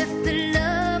you if the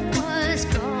love was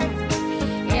gone.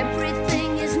 Everything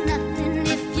is nothing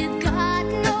if you got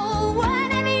no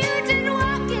one, and you just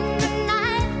walk in the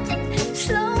night,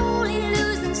 slowly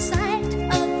losing sight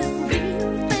of the real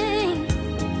thing.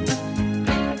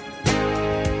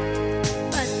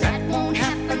 But that won't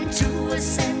happen to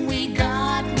us, and we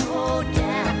got no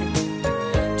doubt.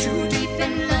 Too deep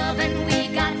in love, and we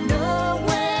got no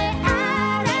way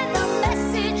out, and the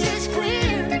message is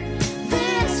clear.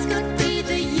 This could be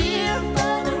the year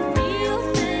for the real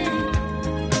thing.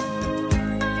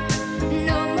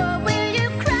 No more will you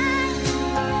cry,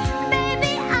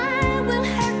 baby, I will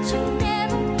hurt you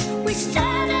never. We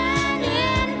start and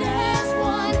end as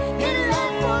one, in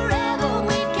love forever.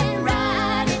 We can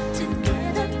ride it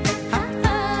together,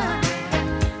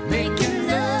 making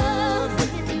love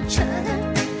with each other.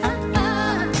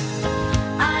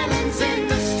 Islands in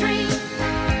the stream,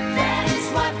 that is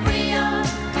what we are.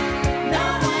 No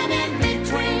one in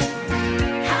between.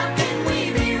 How can we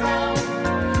be wrong?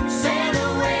 Sail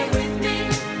away with me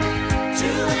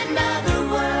to another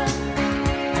world,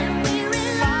 and we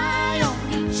rely on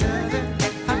each other.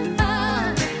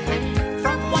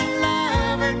 From one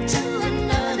lover to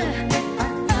another.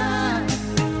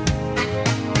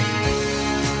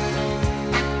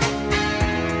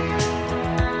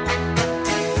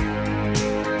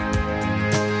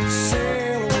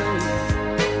 Sail away.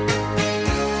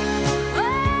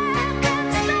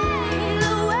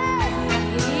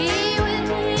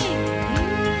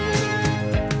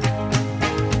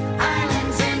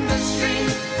 Islands in the stream,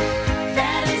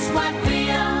 that is what we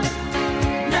are.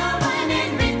 No one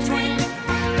in between.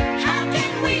 How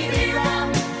can we be wrong?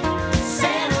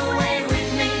 Sail away with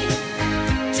me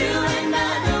to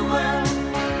another world,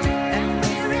 and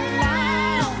we rely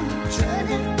on each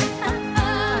other.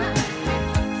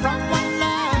 From one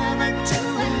lover to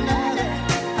another.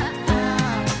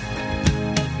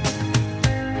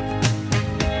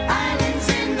 Islands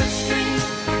in the stream,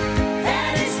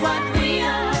 that is what we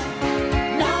are.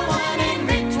 No one in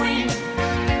between.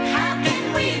 How can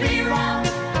we be wrong?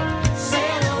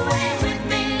 Sail away with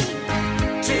me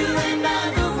to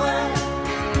another world,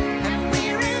 and we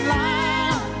rely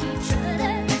on each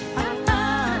other.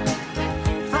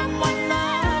 From one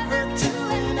lover to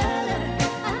another.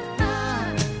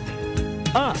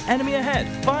 Ah, enemy ahead.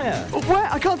 Fire. Where?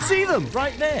 I can't see them.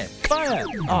 Right there. Fire.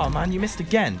 Oh, man, you missed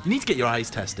again. You need to get your eyes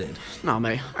tested. Nah,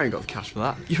 mate, I ain't got the cash for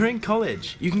that. You're in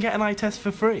college. You can get an eye test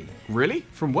for free. Really?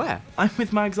 From where? I'm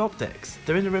with Mags Optics.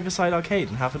 They're in the Riverside Arcade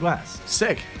in Haverfordwest.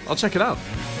 Sick. I'll check it out.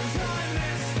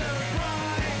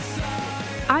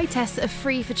 Eye tests are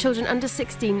free for children under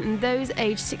 16 and those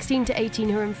aged 16 to 18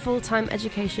 who are in full-time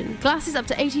education. Glasses up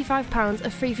to £85 are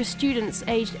free for students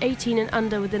aged 18 and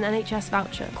under with an NHS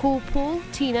voucher. Call Paul,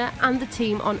 Tina and the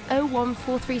team on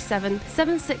 01437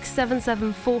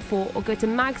 767744 or go to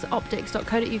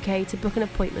magsoptics.co.uk to book an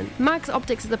appointment. Mags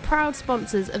Optics are the proud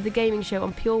sponsors of the gaming show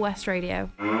on Pure West Radio.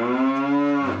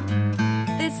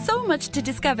 There's so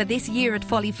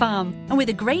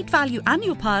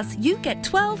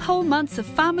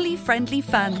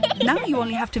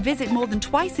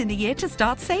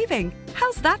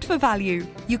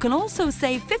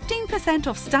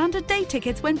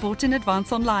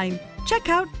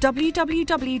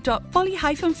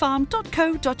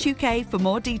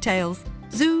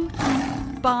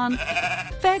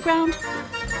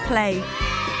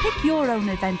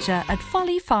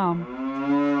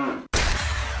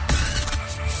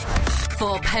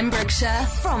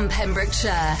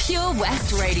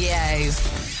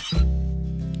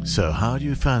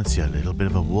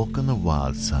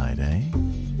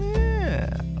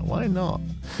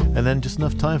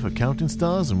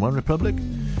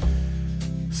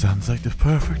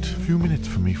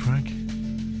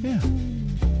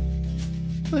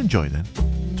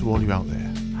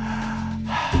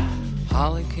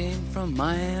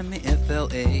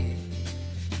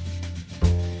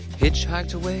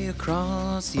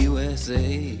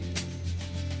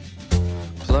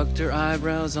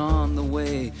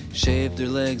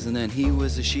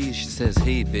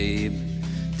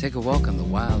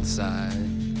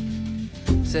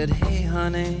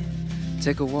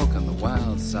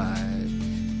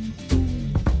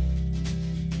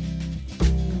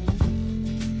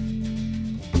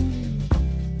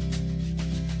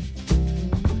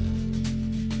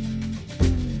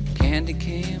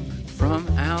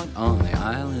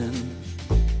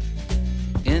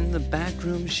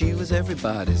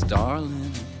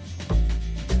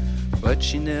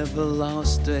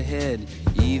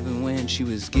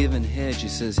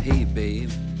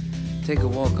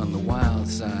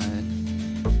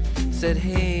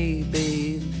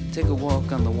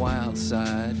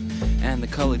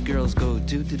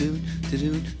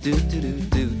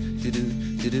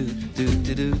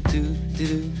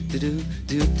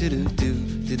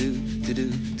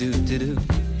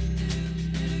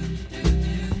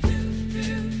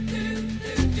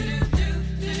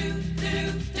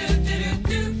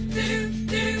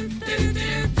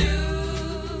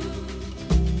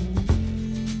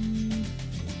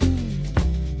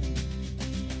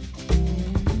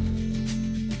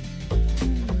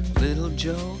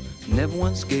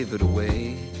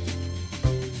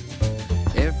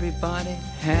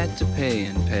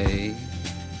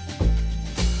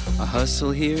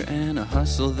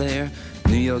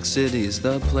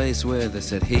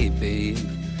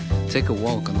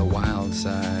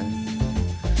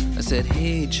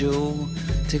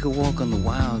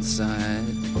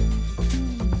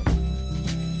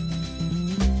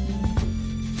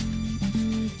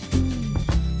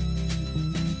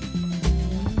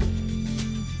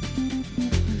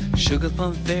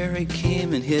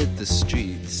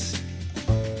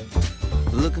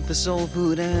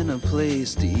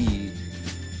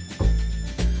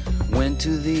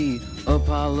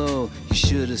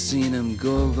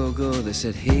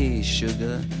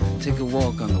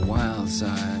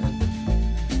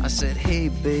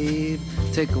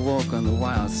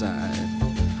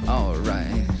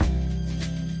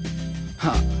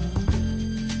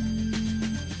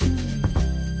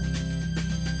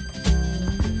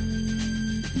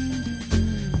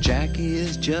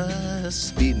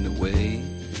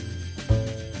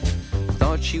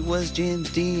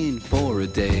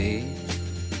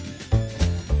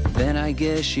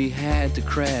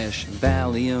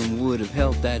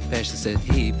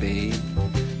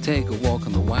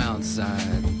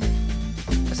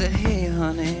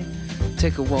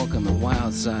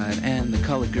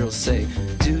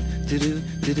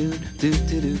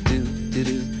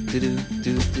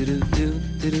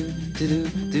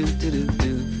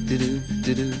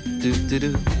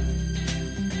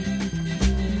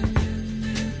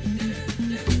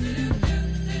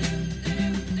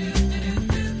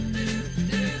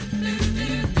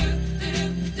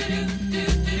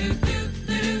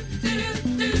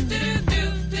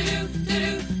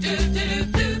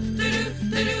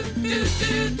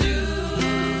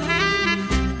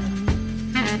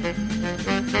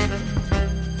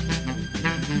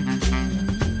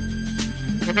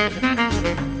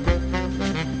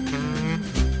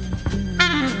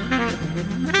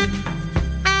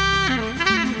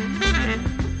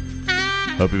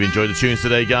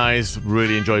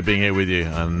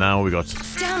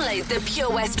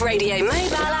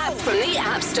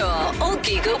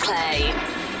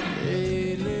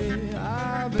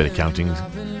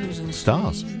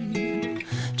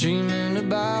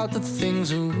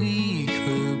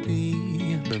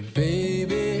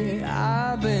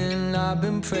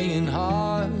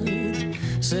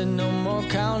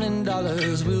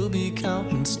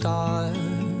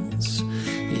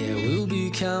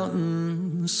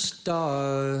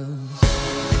stars.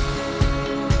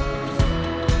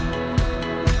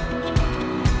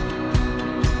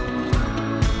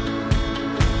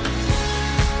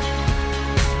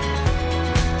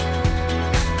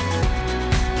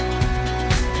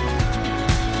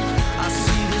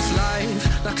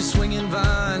 Like a swinging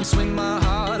vine, swing my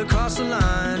heart across the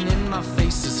line. In my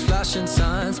face is flashing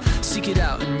signs. Seek it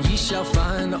out and ye shall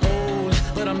find. Old,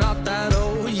 but I'm not that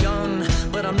old. Young,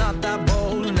 but I'm not that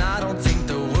bold. And I don't think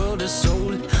the world is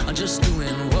sold. I'm just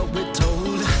doing what we're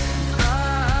told. I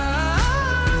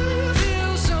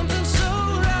feel something so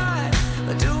right,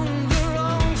 doing the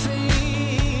wrong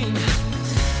thing.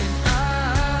 And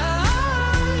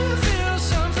I feel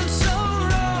something so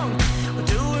wrong,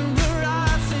 doing the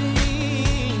right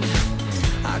thing.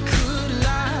 I could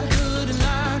lie, could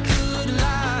lie, could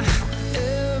lie.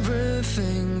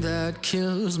 Everything that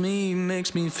kills me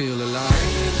makes me feel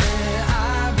alive.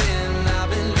 I've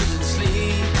been losing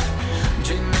sleep,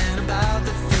 dreaming about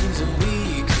the things that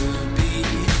we could be.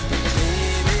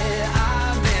 Baby,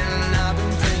 I've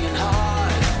been praying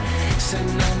hard. Said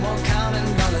no more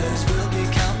counting dollars, we'll be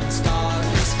counting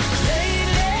stars.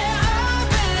 Lately, I've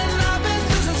been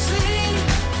losing sleep,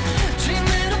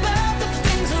 dreaming about the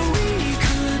things that we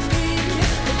could be.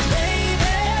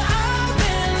 Baby, I've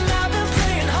been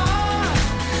praying hard.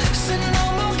 Said no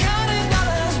more counting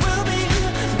dollars, we'll be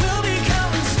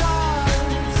counting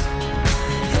stars.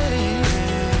 Hey.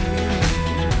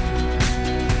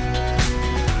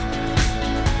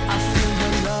 I feel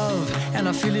your love and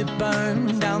I feel it burn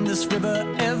down this river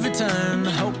every turn.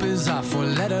 Hope is our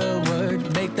four-letter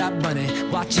word. Make that money,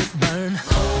 watch it burn.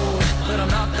 Old, but I'm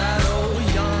not that old.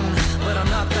 Young, but I'm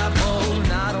not that bold.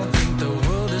 And I don't think the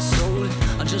world is sold.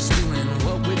 I'm just doing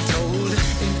what we're told.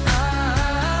 And I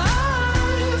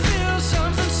feel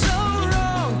something so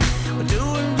wrong. We're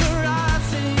doing the right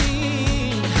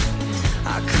thing.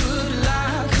 I could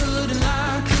lie, could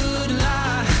lie, could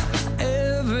lie.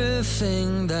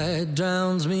 Everything that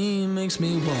drowns me makes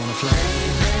me wanna fly.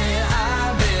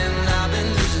 I've been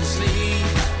losing sleep,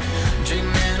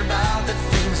 dreaming about the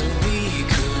things that we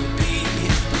could be.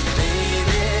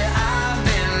 Baby, I've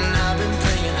been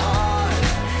praying hard.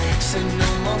 Say no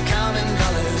more counting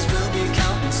dollars, we'll be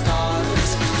counting stars.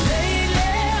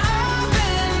 Lately, I've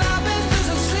been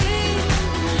losing sleep,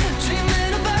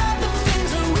 dreaming about the things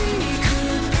that we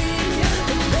could be.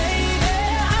 Baby,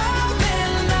 I've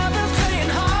been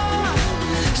praying hard.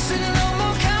 Say no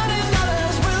more counting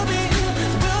dollars, we'll be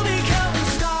counting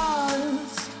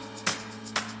stars.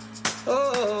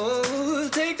 Oh,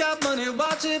 take that money,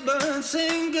 watch it burn,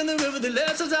 sink in the river, the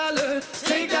lessons I learned.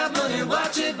 Take that money,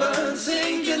 watch it burn,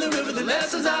 sink in the river, the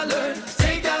lessons I learned.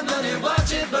 Take that money,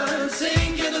 watch it burn,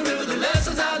 sink in the river, the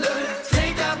lessons I learned.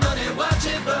 Take that money, watch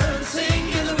it burn,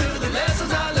 sink in the river, the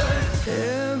lessons I learned.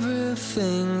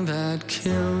 Everything that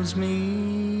kills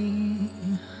me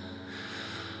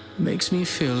makes me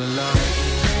feel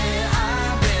alive.